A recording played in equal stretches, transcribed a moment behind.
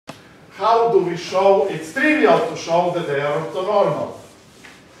how do we show, it's trivial to show that they are orthonormal.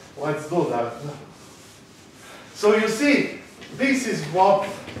 Let's do that. So you see, this is what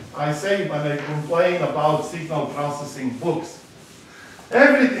I say when I complain about signal processing books.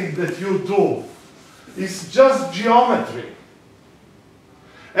 Everything that you do is just geometry.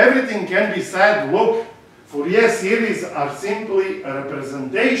 Everything can be said, look, Fourier series are simply a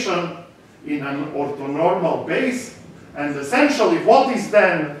representation in an orthonormal base, and essentially what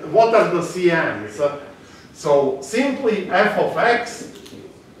are the CNs? So simply f of x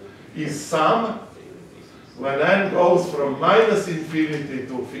is sum when n goes from minus infinity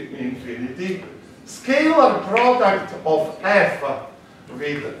to infinity, scalar product of f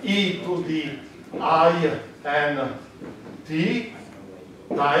with e to the I n t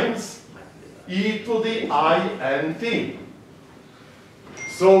times e to the I n t.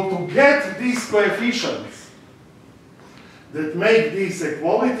 So to get these coefficients that make this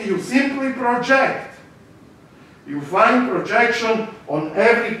equality, you simply project. You find projection on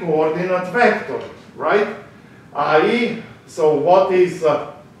every coordinate vector, right? I.e., so what is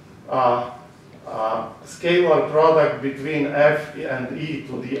scalar product between f and e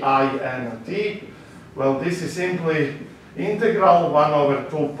to the I n t? Well, this is simply integral 1 over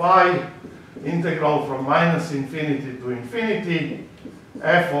 2 pi, integral from minus infinity to infinity,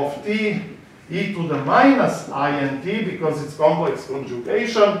 f of t, e to the minus I n t, because it's complex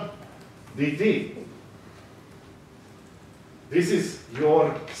conjugation, dt. This is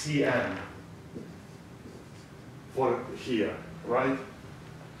your Cn for here, right?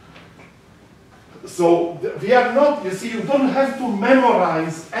 So we are not, you see, you don't have to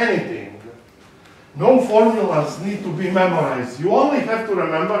memorize anything. No formulas need to be memorized. You only have to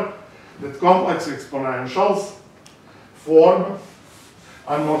remember that complex exponentials form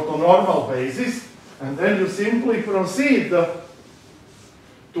an orthonormal basis, and then you simply proceed to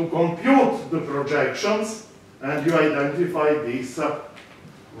compute the projections, and you identify this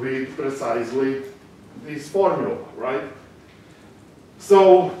with precisely this formula, right?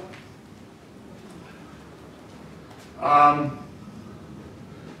 So,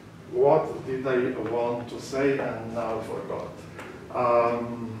 what did I want to say and now forgot?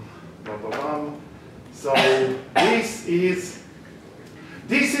 So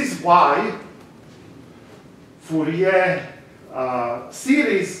this is why Fourier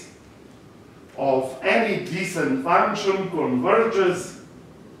series of any decent function converges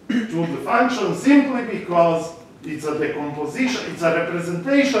to the function simply because it's a decomposition, it's a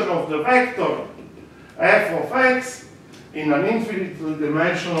representation of the vector f of x in an infinitely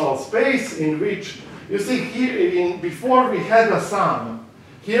dimensional space in which, you see here, before we had a sum.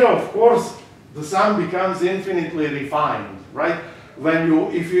 Here, of course, the sum becomes infinitely refined, right?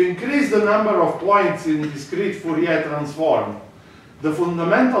 If you increase the number of points in discrete Fourier transform, the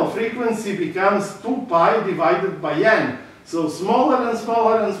fundamental frequency becomes 2 pi divided by n. So smaller and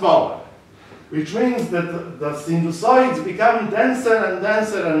smaller and smaller, which means that the sinusoids become denser and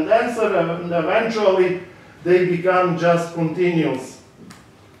denser and denser, and eventually they become just continuous.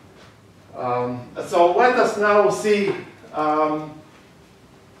 So let us now see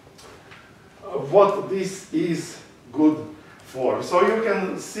what this is good for. So you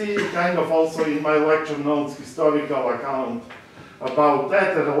can see kind of also in my lecture notes historical account about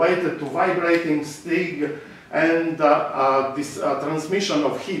that related to vibrating stig and this transmission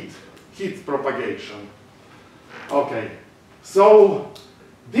of heat propagation. Okay, so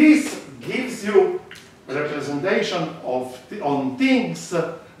this gives you representation on things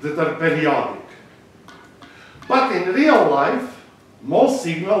that are periodic. But in real life, most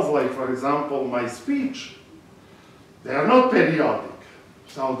signals, like for example my speech, they are not periodic.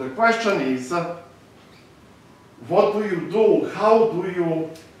 So the question is, what do you do? How do you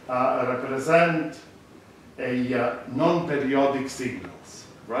represent a non-periodic signals,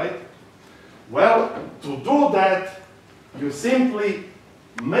 right? Well, to do that, you simply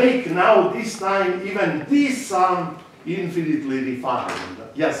make now this time even this sum infinitely refined.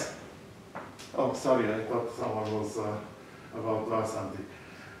 Yes? Oh, sorry, I thought someone was about to ask something.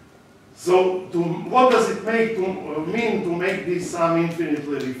 So, what does it mean to make this sum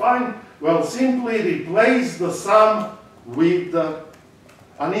infinitely refined? Well, simply replace the sum with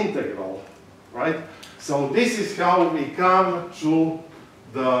an integral, right? So this is how we come to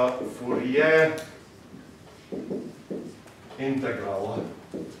the Fourier integral.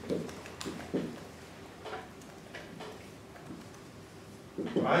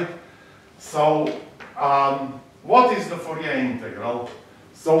 Right? So, what is the Fourier integral?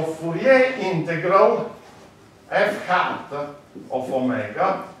 So Fourier integral f hat of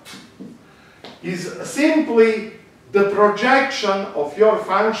omega is simply the projection of your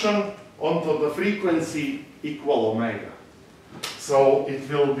function onto the frequency equal omega. So it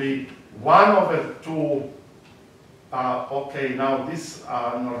will be 1/2. Okay, now this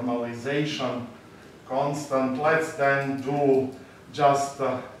normalization constant, let's then do just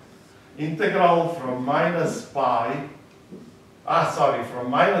integral from minus pi, from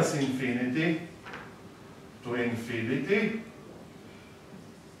minus infinity to infinity.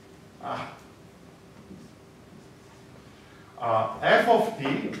 F of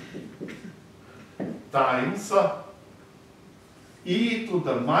t times e to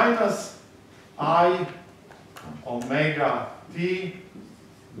the minus I omega t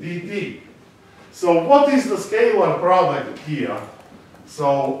dt. So what is the scalar product here?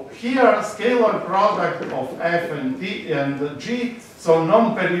 So here scalar product of f and t and g, so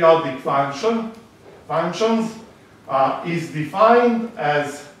non-periodic functions is defined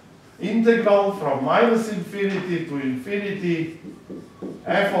as integral from minus infinity to infinity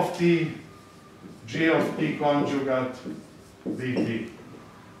f of t g of t conjugate dt.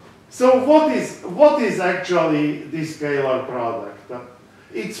 So what is actually this scalar product?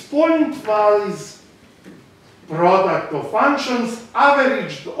 It's pointwise product of functions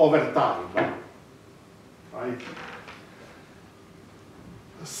averaged over time, right?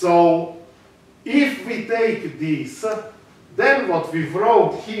 So if we take this, then what we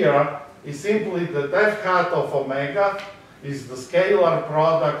wrote here is simply that f hat of omega is the scalar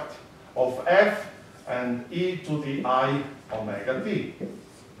product of f and e to the I omega t.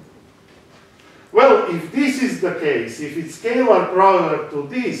 Well, if this is the case, if it's scalar product to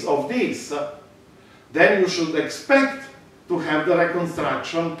this, then you should expect to have the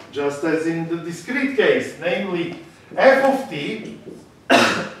reconstruction just as in the discrete case, namely f of t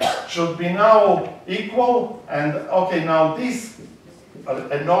should be now equal, and okay, now this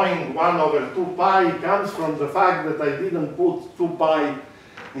annoying 1/2 pi comes from the fact that I didn't put 2 pi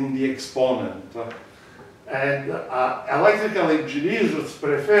in the exponent. And electrical engineers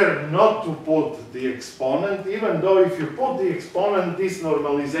prefer not to put the exponent, even though if you put the exponent, these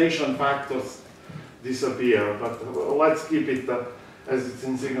normalization factors disappear. But let's keep it as it's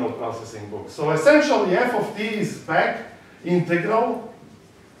in signal processing book. So essentially, f of t is back integral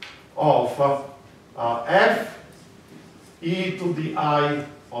of f e to the I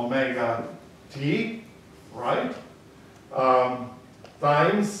omega t, right,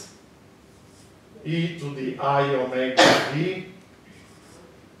 times e to the I omega t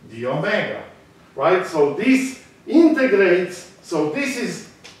d omega, right? So this integrates, so this is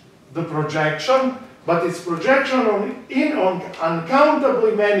the projection, but it's projection on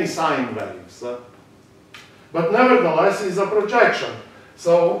uncountably many sine waves. But nevertheless is a projection.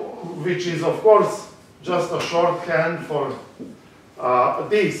 So, which is of course just a shorthand for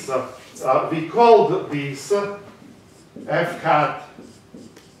this. We called this f hat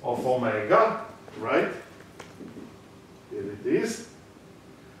of omega, right? Here it is.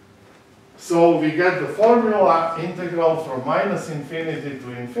 So we get the formula integral from minus infinity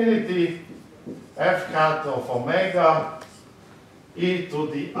to infinity f hat of omega e to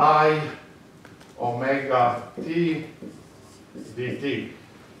the I omega t dt.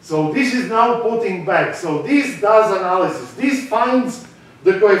 So this is now putting back. So this does analysis. This finds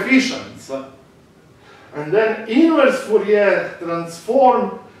the coefficients. And then inverse Fourier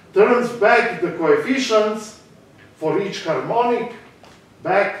transform turns back the coefficients for each harmonic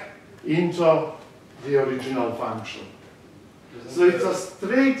back into the original function. So it's a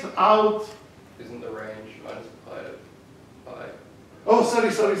straight out. Isn't the range minus pi to pi? Oh, sorry.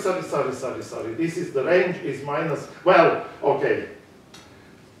 This is the range is minus. Well, okay.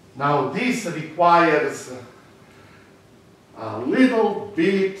 Now this requires a little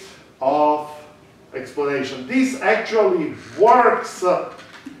bit of explanation. This actually works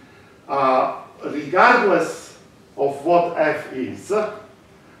regardless of what f is.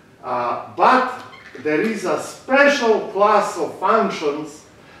 But there is a special class of functions.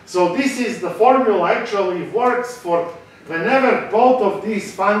 So this is the formula actually works for whenever both of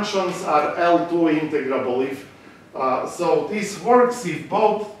these functions are L2 integrable. If, so this works if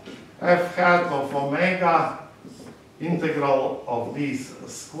both f hat of omega integral of this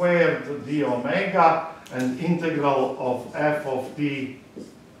squared d omega and integral of f of t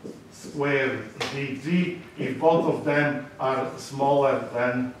squared dt, if both of them are smaller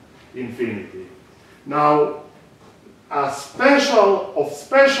than infinity. Now, of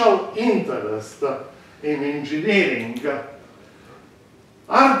special interest in engineering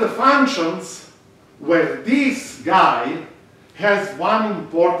are the functions where this guy has one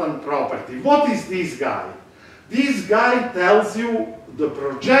important property. What is this guy? This guy tells you the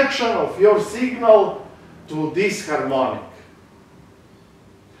projection of your signal to this harmonic.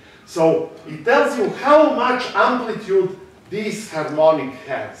 So it tells you how much amplitude this harmonic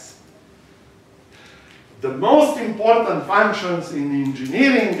has. The most important functions in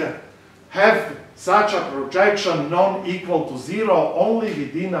engineering have such a projection non-equal to 0 only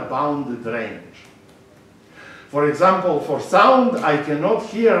within a bounded range. For example, for sound, I cannot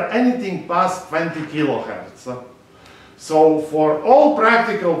hear anything past 20 kilohertz. So for all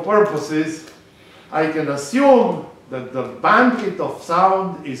practical purposes, I can assume that the bandwidth of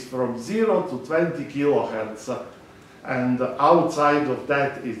sound is from 0 to 20 kilohertz. And outside of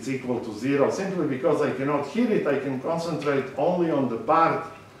that, it's equal to 0. Simply because I cannot hear it, I can concentrate only on the part.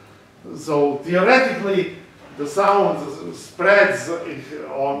 So theoretically, the sound spreads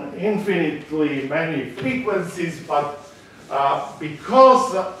on infinitely many frequencies, but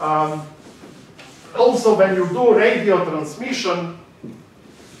because also when you do radio transmission,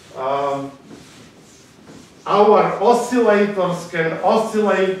 our oscillators can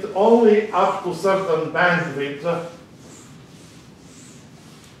oscillate only up to certain bandwidth.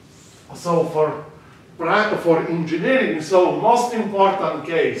 So for engineering, so most important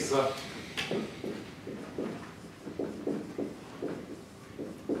case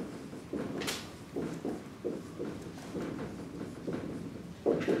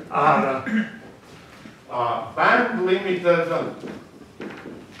are band limited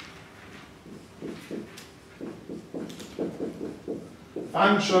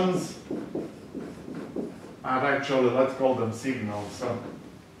functions are actually, let's call them signals.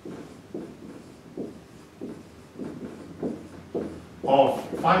 Of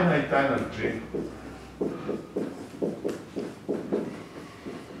finite energy.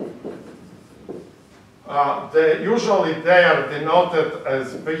 Usually they are denoted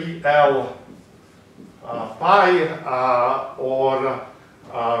as BL pi or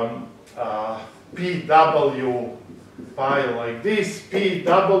PW pi like this.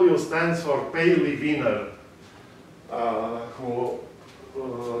 PW stands for Paley-Wiener, who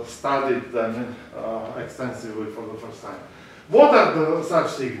studied them extensively for the first time. What are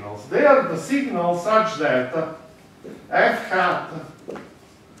such signals? They are the signals such that f hat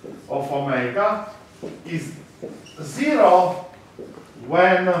of omega is 0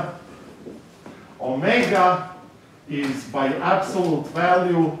 when omega is by absolute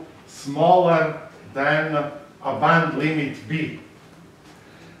value smaller than a band limit b.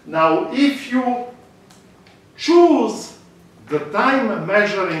 Now, if you choose the time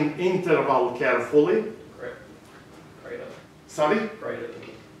measuring interval carefully, sorry?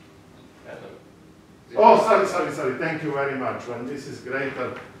 Oh, sorry. Thank you very much. When this is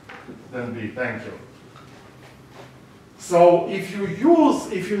greater than b, thank you. So if you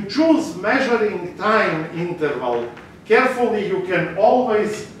choose measuring time interval carefully, you can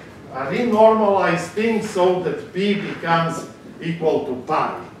always renormalize things so that b becomes equal to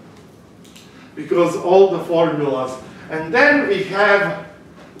pi, because all the formulas. And then we have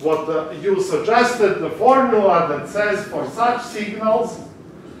what you suggested, the formula that says for such signals,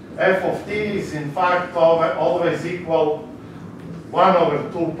 f of t is in fact always equal 1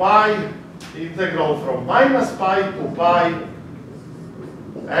 over 2 pi, integral from minus pi to pi,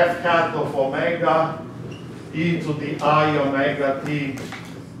 f hat of omega e to the I omega t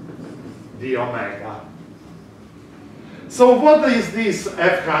d omega. So what is this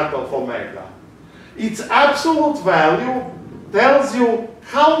f hat of omega? Its absolute value tells you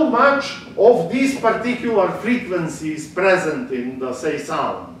how much of this particular frequency is present in the, say,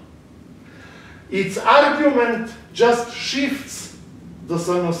 sound. Its argument just shifts the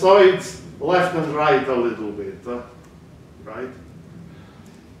sinusoids left and right a little bit, right?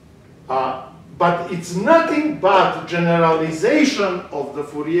 But it's nothing but generalization of the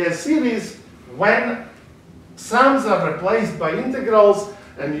Fourier series when sums are replaced by integrals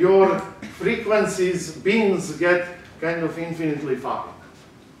and your frequencies, bins, get kind of infinitely fine.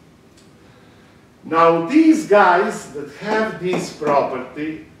 Now, these guys that have this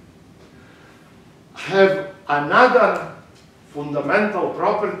property have another fundamental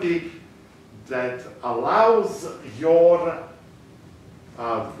property that allows your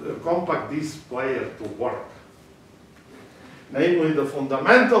compact disc player to work. Namely, the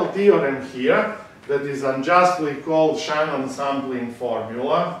fundamental theorem here that is unjustly called Shannon sampling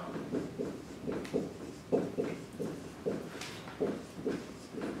formula.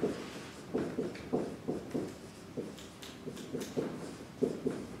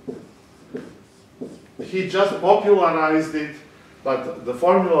 He just popularized it, but the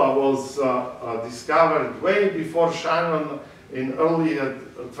formula was discovered way before Shannon in early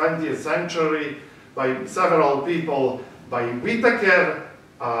 20th century by several people, by Whittaker,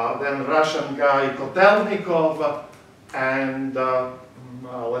 then Russian guy Kotelnikov, and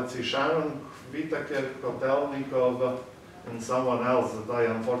let's see, Shannon, Whitaker, Kotelnikov, and someone else that I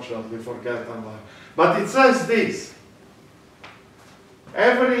unfortunately forget. But it says this: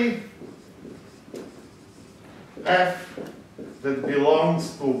 every f that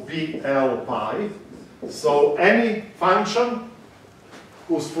belongs to BL pi, so any function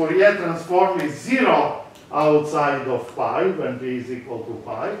whose Fourier transform is 0 outside of pi, when p is equal to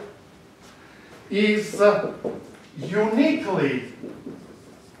pi, is uniquely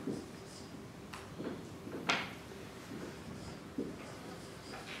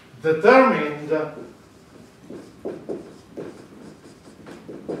determined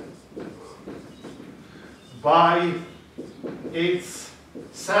by its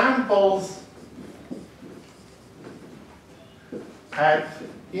samples at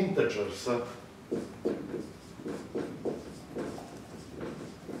integers.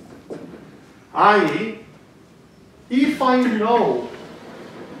 I.e., if I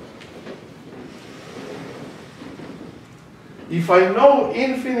know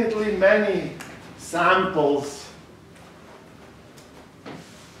infinitely many samples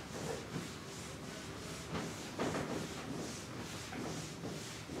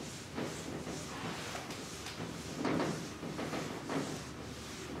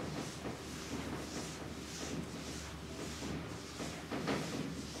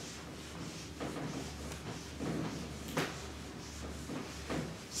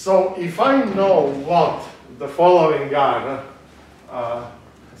so if I know what the following are,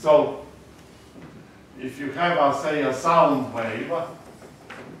 so if you have, say, a sound wave,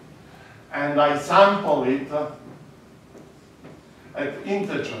 and I sample it at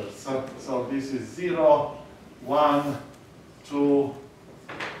integers, so this is 0, 1, 2,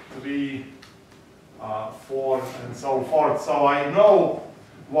 3, 4, and so forth. So I know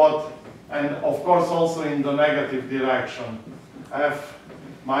what, and of course also in the negative direction, f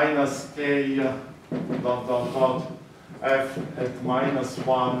minus k dot dot dot, f at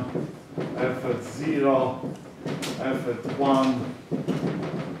 -1, f at 0, f at 1,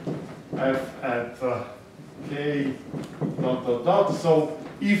 f at k dot dot dot. So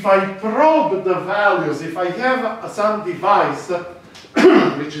if I probe the values, if I have some device,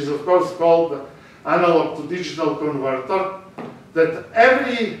 which is of course called analog to digital converter, that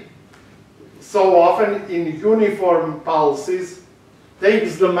every so often in uniform pulses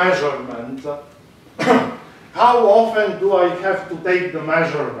takes the measurement. How often do I have to take the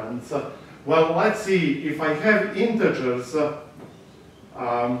measurements? Well, let's see, if I have integers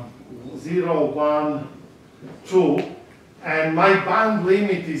 0, 1, 2, and my band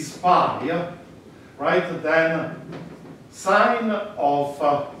limit is pi, right, then sine of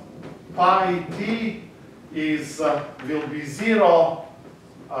pi t is, will be 0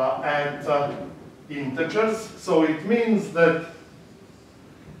 at integers. So it means that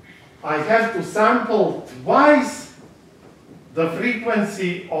I have to sample twice the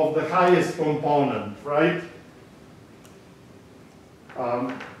frequency of the highest component, right?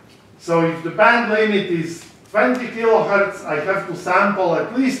 So if the band limit is 20 kilohertz, I have to sample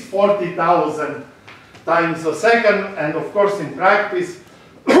at least 40,000 times a second. And of course, in practice,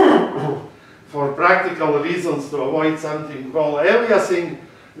 for practical reasons to avoid something called aliasing,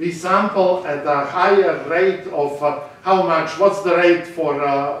 we sample at a higher rate of how much? What's the rate for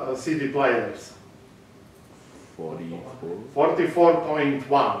CD players?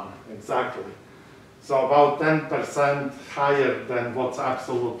 44.1, exactly. So about 10% higher than what's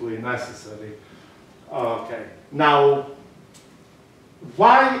absolutely necessary. Okay. Now,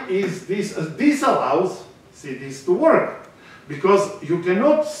 why is this? This allows CDs to work, because you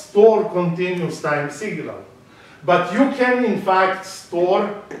cannot store continuous time signal. But you can, in fact,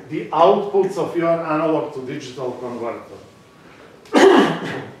 store the outputs of your analog to digital converter.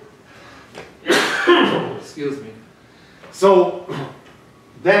 Excuse me. So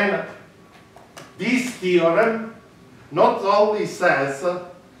then this theorem not only says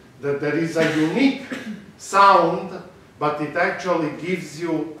that there is a unique sound, but it actually gives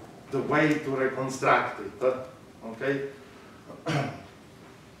you the way to reconstruct it. Okay?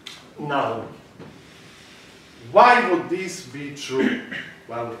 Now, why would this be true?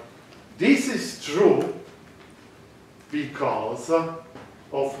 Well, this is true because of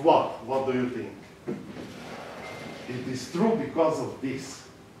what? What do you think? It is true because of this.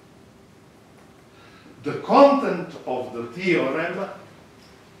 The content of the theorem,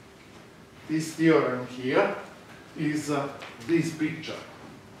 this theorem here, is this picture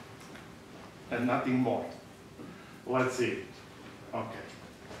and nothing more. Let's see it. Okay.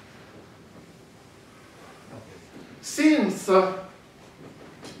 Since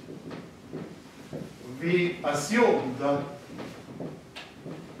we assumed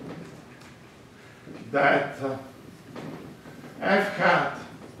that f hat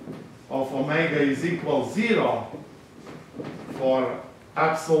of omega is equal 0 for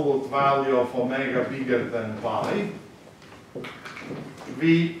absolute value of omega bigger than pi,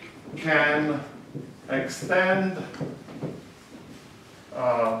 we can extend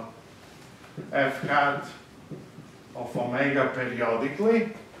f hat of omega periodically,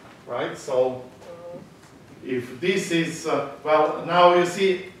 right? So if this is, well, now you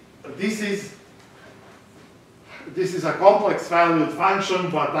see, this is a complex valued function,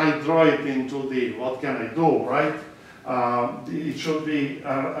 but I draw it into the, what can I do, right? It should be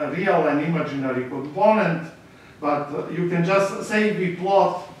a real and imaginary component, but you can just say we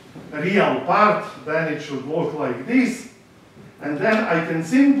plot a real part, then it should look like this, and then I can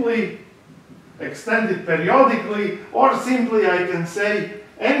simply extend it periodically, or simply I can say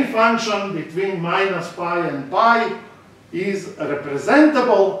any function between minus pi and pi is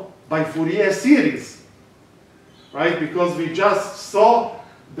representable by Fourier series, right? Because we just saw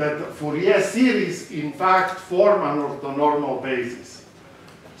that Fourier series in fact form an orthonormal basis.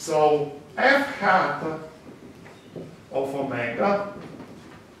 So f hat of omega,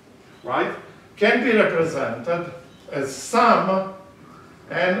 right, can be represented as sum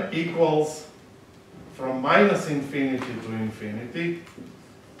n equals from minus infinity to infinity,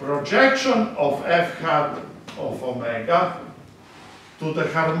 projection of f hat of omega to the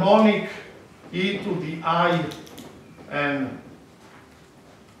harmonic e to the I n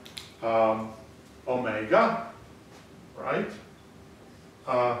omega, right,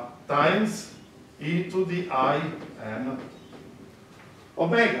 times e to the I n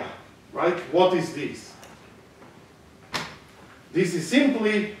omega, right? What is this? This is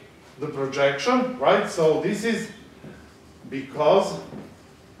simply the projection, right? So this is because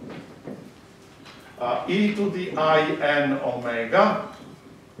e to the I n omega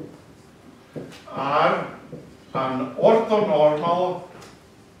are an orthonormal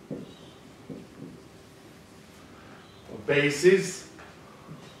basis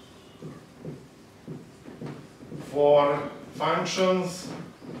for functions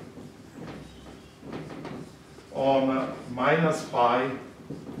on minus pi,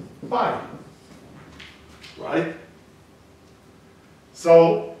 right?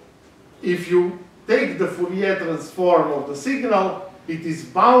 So if you take the Fourier transform of the signal, it is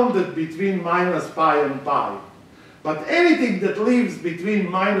bounded between minus pi and pi. But anything that lives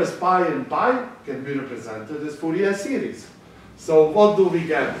between minus pi and pi can be represented as Fourier series. So what do we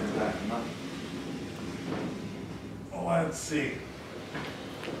get then? Let's see.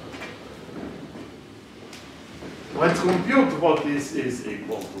 Let's compute what this is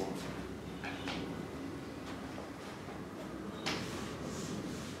equal to.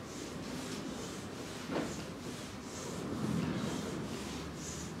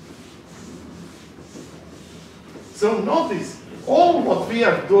 So notice, all what we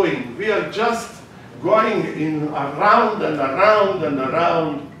are doing, we are just going in around and around and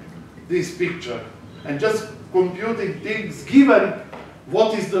around this picture and just computing things given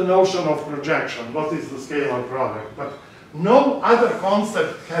what is the notion of projection, what is the scalar product. But no other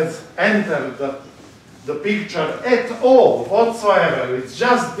concept has entered the picture at all whatsoever. It's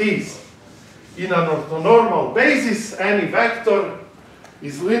just this. In an orthonormal basis, any vector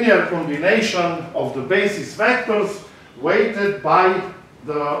is linear combination of the basis vectors weighted by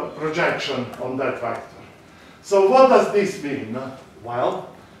the projection on that vector. So what does this mean? Well,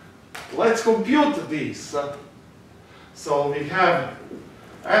 let's compute this. So we have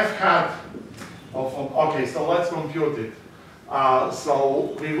f hat of, okay, so let's compute it.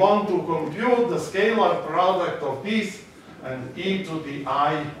 So we want to compute the scalar product of this and e to the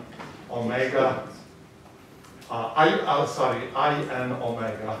I omega, I n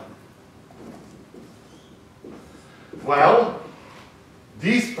omega. Well,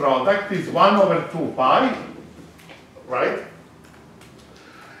 this product is 1 over 2 pi, right?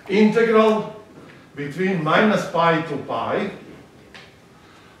 Integral between minus pi to pi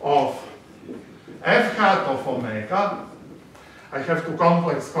of f hat of omega. I have to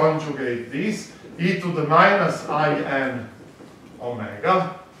complex conjugate this, e to the minus I n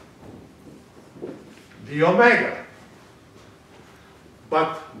omega, the omega.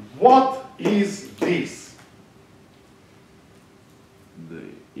 But what is this? The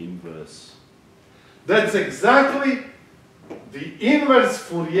inverse. That's exactly the inverse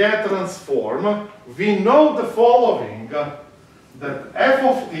Fourier transform. We know the following, that f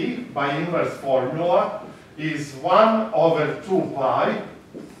of t by inverse formula is 1 over 2 pi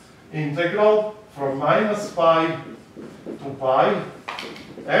integral from minus pi to pi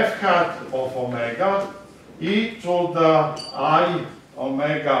f hat of omega e to the I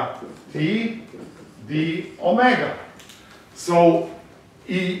omega t d omega. So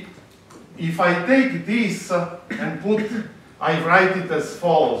if I take this and I write it as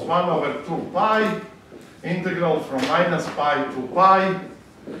follows, 1 over 2 pi, integral from minus pi to pi,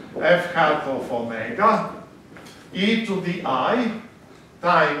 f hat of omega, e to the I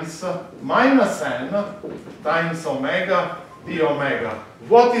times minus n times omega d omega.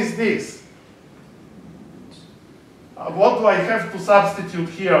 What is this? What do I have to substitute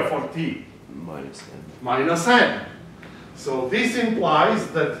here for t? Minus n. Minus n. So this implies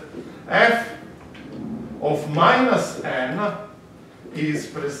that f of minus n is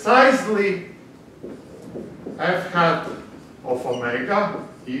precisely f hat of omega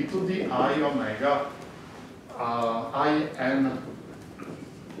e to the I omega I n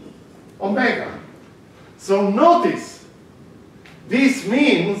omega. So notice, this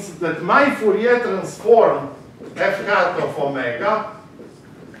means that my Fourier transform f hat of omega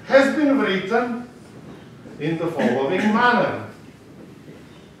has been written in the following manner.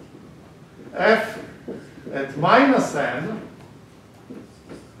 F at minus n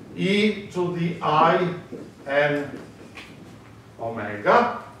e to the I n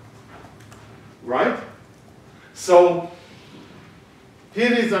omega, right? So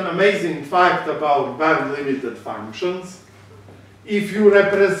here is an amazing fact about band-limited functions. If you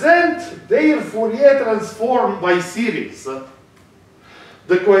represent their Fourier transform by series,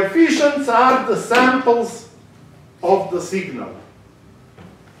 the coefficients are the samples of the signal,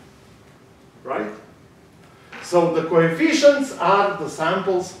 right? So the coefficients are the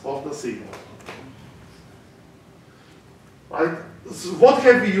samples of the signal, right? So what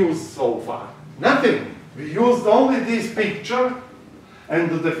have we used so far? Nothing. We used only this picture and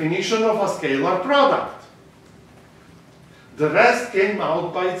the definition of a scalar product. The rest came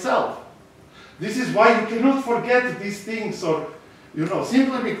out by itself. This is why you cannot forget these things, or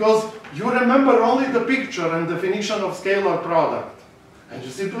simply because you remember only the picture and definition of scalar product, and you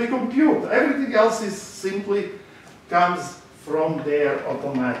simply compute. Everything else is simply comes from there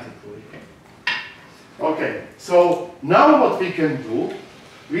automatically. Okay, so now what we can do,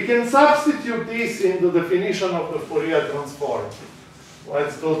 we can substitute this in the definition of the Fourier transform.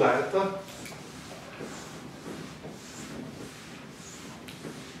 Let's do that.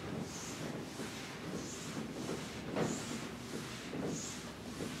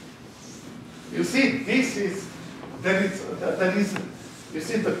 You see, you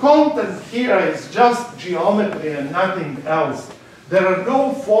see, the content here is just geometry and nothing else. There are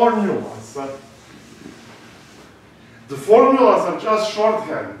no formulas. The formulas are just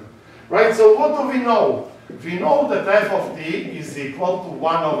shorthand, right? So what do we know? We know that f of t is equal to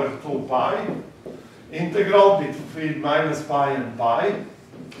 1 over 2 pi, integral between minus pi and pi,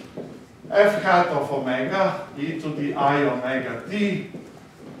 f hat of omega e to the I omega t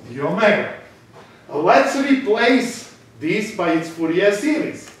d omega. Let's replace this by its Fourier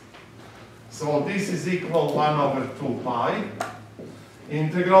series. So this is equal 1 over 2 pi,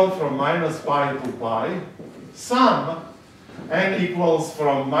 integral from minus pi to pi, sum n equals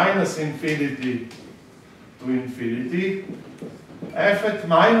from minus infinity to infinity, f at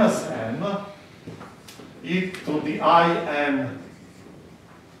minus n e to the I n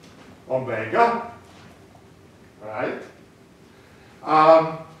omega, right?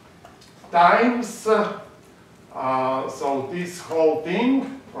 Times, so this whole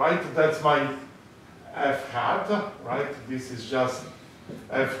thing, right? That's my f hat, right? This is just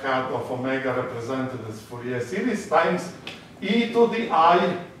f hat of omega represented as Fourier series times e to the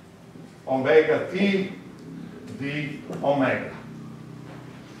I omega t d omega.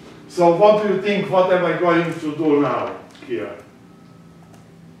 So what do you think, what am I going to do now here?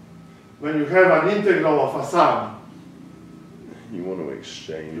 When you have an integral of a sum, You want to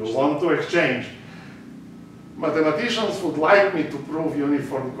exchange. you want to exchange. Mathematicians would like me to prove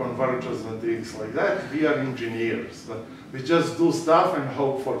uniform convergence and things like that. We are engineers. We just do stuff and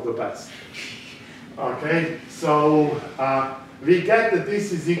hope for the best. Okay, so we get that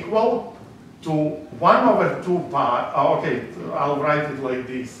this is equal to 1 over 2 pi. Okay, I'll write it like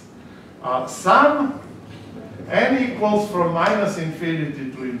this. Sum n equals from minus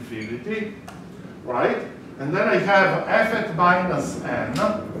infinity to infinity, right? And then I have f at minus n,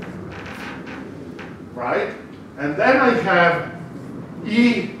 right? And then I have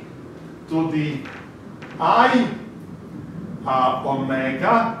e to the I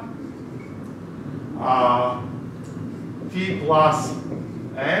omega t plus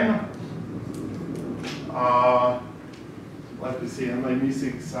n. Let me see, am I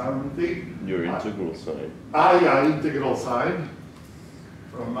missing something? Your integral sign. Yeah, integral sign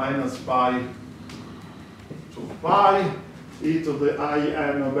from minus pi to pi e to the I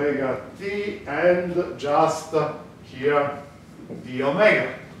n omega t, and just here d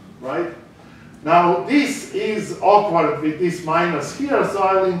omega, right? Now this is awkward with this minus here, so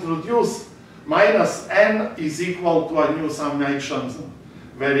I'll introduce minus n is equal to a new summation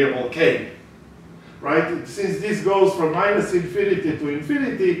variable k, right? Since this goes from minus infinity to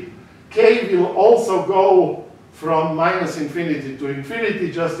infinity, k will also go from minus infinity to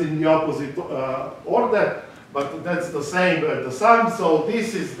infinity, just in the opposite order, but that's the same at the sum. So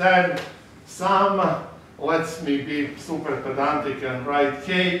this is then sum, let me be super pedantic and write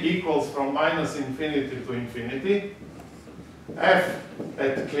k equals from minus infinity to infinity, f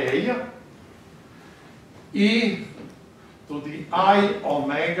at k, e to the I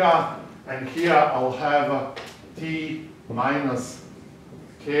omega, and here I'll have t minus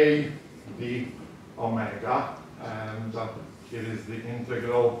k d omega, and here is the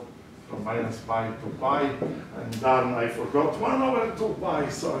integral from minus pi to pi, and darn, I forgot 1 over 2 pi,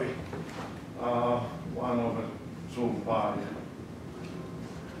 sorry. 1 over 2 pi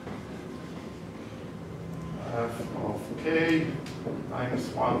f of k times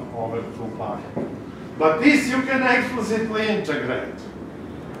 1 over 2 pi. But this you can explicitly integrate.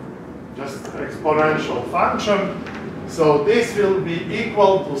 Just exponential function. So this will be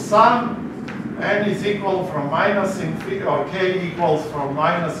equal to sum, n is equal from minus infinity, or k equals from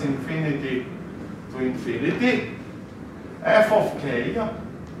minus infinity to infinity, f of k,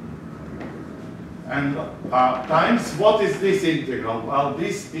 and times, what is this integral? Well,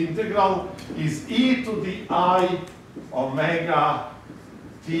 this integral is e to the I omega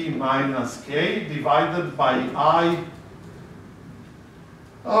t minus k divided by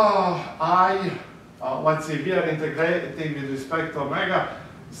let's see, we are integrating with respect to omega,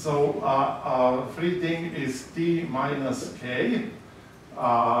 so free thing is t minus k,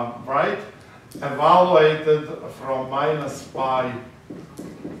 right? Evaluated from minus pi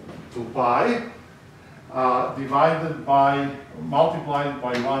to pi, divided by, multiplied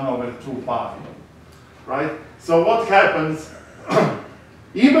by 1 over 2 pi, right? So what happens?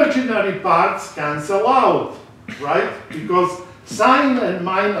 Imaginary parts cancel out, right? Because sine and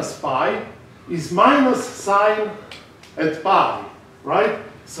minus pi is minus sine at pi, right?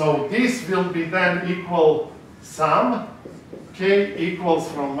 So this will be then equal sum, k equals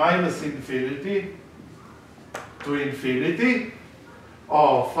from minus infinity to infinity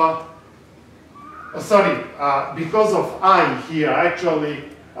of, because of I here, actually,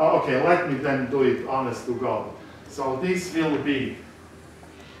 okay, let me then do it honest to God. So this will be,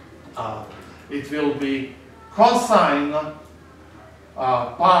 it will be cosine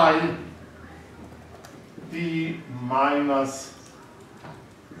pi t minus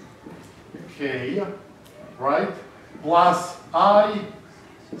k, right? Plus I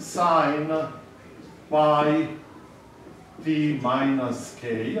sine pi t minus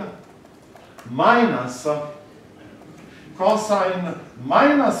k minus cosine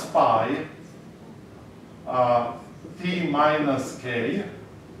minus pi t minus k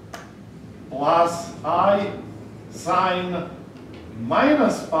plus I sine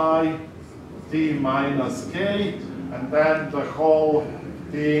minus pi t minus k, and then the whole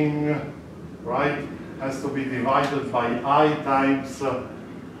thing, right, has to be divided by I times 2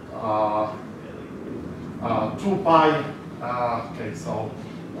 pi. Okay, so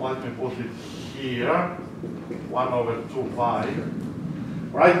let me put it here, 1 over 2 pi.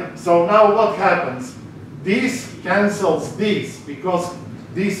 Right, so now what happens? This cancels this, because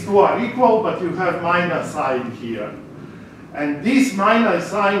these two are equal, but you have minus sign here. And this minus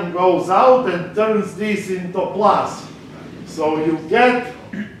sign goes out and turns this into plus. So you get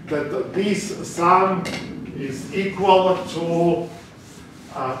that this sum is equal to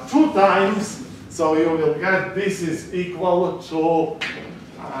 2 times. So you will get this is equal to,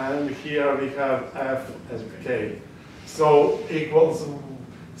 and here we have f and k. So equals,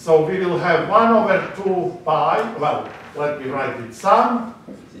 so we will have 1 over 2 pi, well, let me write it, sum,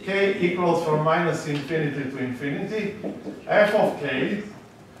 k equals from minus infinity to infinity, f of k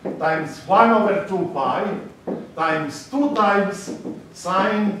times 1 over 2 pi times 2 times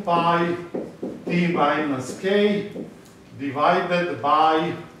sine pi t minus k divided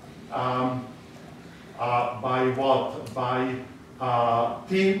by what? By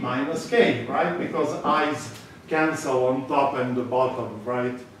t minus k, right? Because i's cancel on top and the bottom,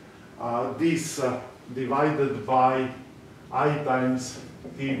 right? This divided by I times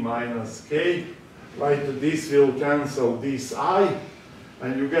t minus k, right? This will cancel this I,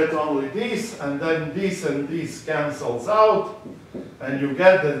 and you get only this, and then this and this cancels out, and you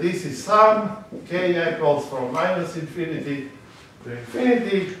get that this is sum, k equals from minus infinity to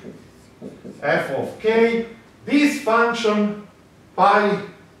infinity, f of k this function pi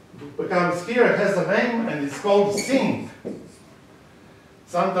becomes here, has a name, and it's called sinc.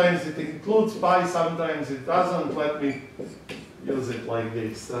 Sometimes it includes pi, sometimes it doesn't. Let me use it like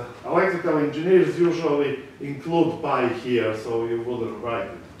this. Electrical engineers usually include pi here, so you wouldn't write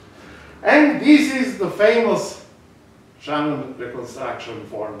it. And this is the famous Shannon reconstruction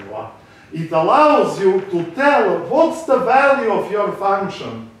formula. It allows you to tell what's the value of your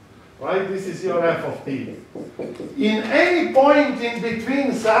function, right? This is your f of t. In any point in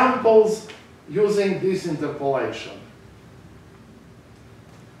between samples using this interpolation,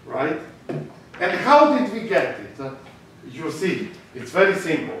 right? And how did we get it? You see, it's very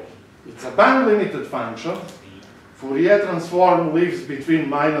simple. It's a band-limited function. Fourier transform lives between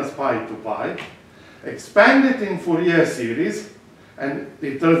minus pi to pi. Expand it in Fourier series, and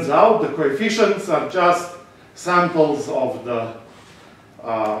it turns out the coefficients are just samples of the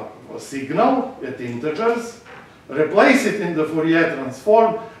signal at integers. Replace it in the Fourier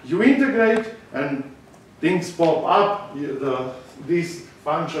transform, you integrate, and things pop up. This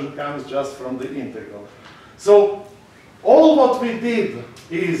function comes just from the integral. So all what we did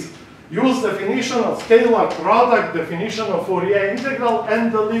is use definition of scalar product, definition of Fourier integral,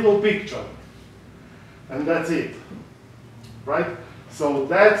 and the little picture. And that's it, right? So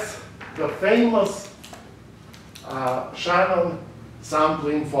that's the famous Shannon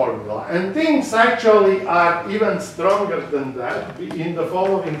sampling formula. And things actually are even stronger than that in the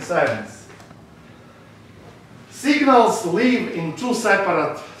following sense. Signals live in two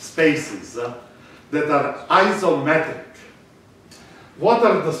separate spaces that are isometric. What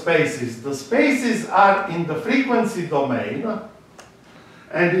are the spaces? The spaces are in the frequency domain.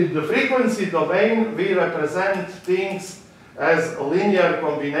 And in the frequency domain, we represent things as linear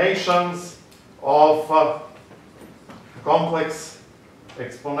combinations of complex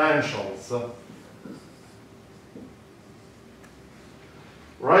exponentials.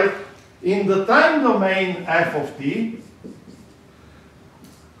 Right? In the time domain f of t,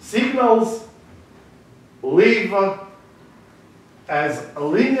 signals live as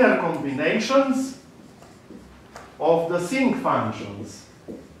linear combinations of the sinc functions.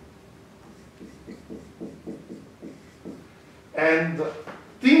 And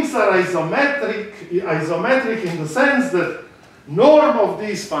things are isometric in the sense that norm of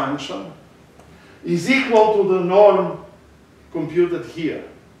this function is equal to the norm computed here.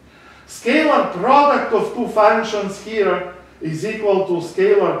 Scalar product of two functions here is equal to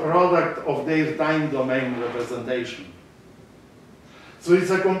scalar product of their time domain representation. So it's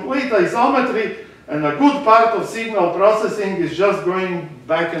a complete isometry, and a good part of signal processing is just going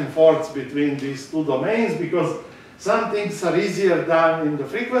back and forth between these two domains, because some things are easier done in the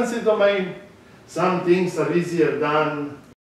frequency domain, some things are easier done